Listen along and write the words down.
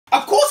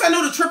Of course I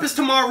know the trip is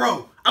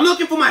tomorrow. I'm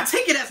looking for my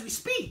ticket as we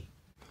speak.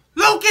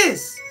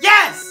 Lucas!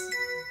 Yes!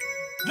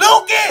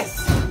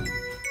 Lucas!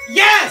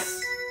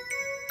 Yes!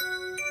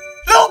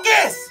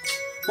 Lucas!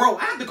 Bro,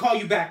 I have to call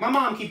you back. My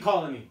mom keep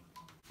calling me.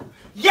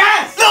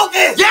 Yes!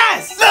 Lucas!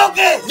 Yes!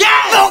 Lucas!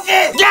 Yes!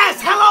 Lucas!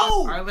 Yes!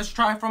 Hello! Alright, let's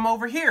try from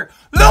over here.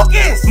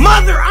 Lucas!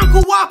 Mother, I'm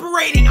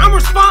cooperating. I'm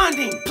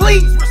responding.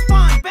 Please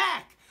respond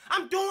back.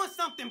 I'm doing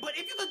something, but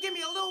if you could give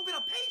me a little bit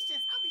of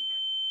patience, I'll be very...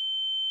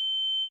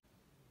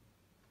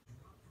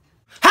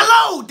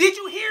 Hello! Did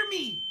you hear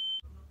me?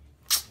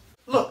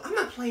 Look, I'm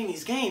not playing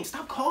these games.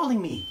 Stop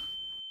calling me.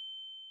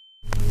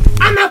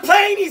 I'm not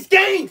playing these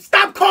games.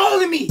 Stop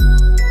calling me.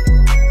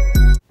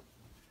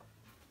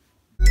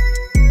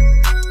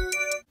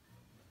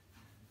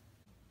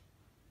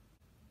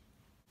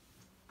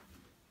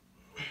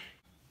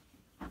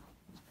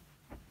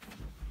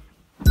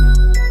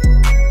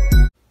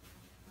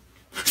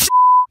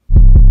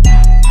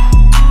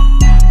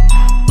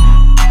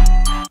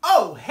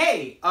 Oh,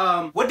 hey,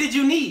 what did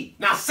you need?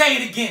 Now say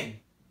it again.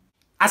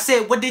 I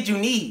said, what did you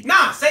need?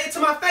 Nah, say it to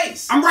my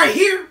face. I'm right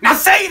here. Now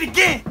say it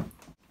again.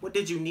 What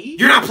did you need?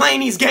 You're not playing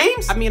these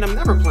games? I mean, I'm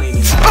never playing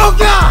these games. Oh,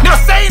 God! Now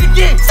say it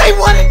again. Say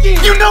what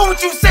again? You know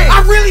what you said.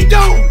 I really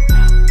don't.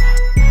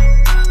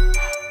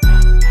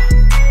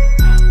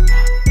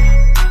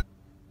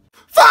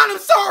 Fine, I'm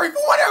sorry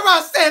for whatever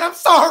I said. I'm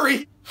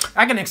sorry.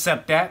 I can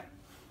accept that.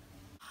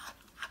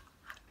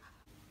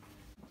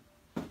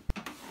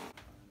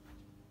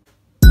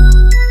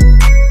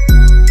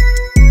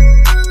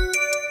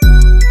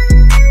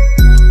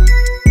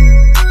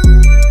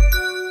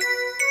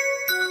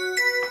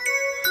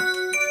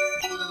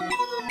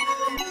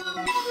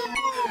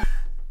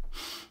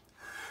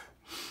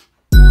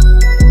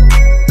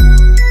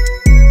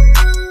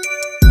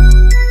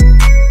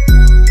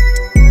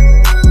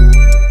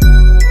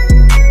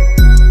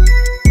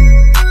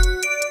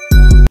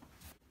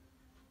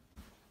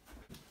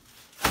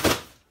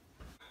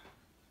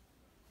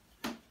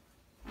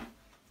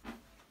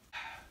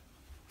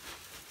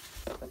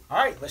 All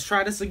right, let's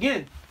try this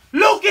again.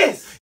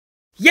 Lucas!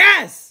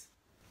 Yes!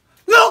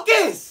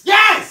 Lucas!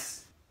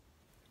 Yes!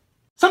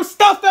 Some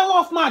stuff fell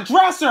off my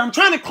dresser. I'm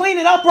trying to clean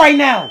it up right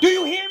now. Do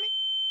you hear me?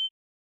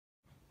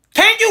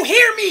 Can you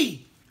hear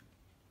me?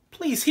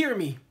 Please hear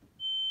me.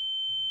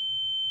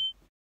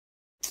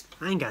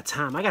 I ain't got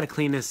time. I gotta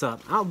clean this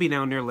up. I'll be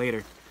down there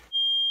later.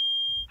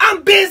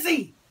 I'm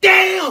busy!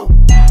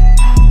 Damn!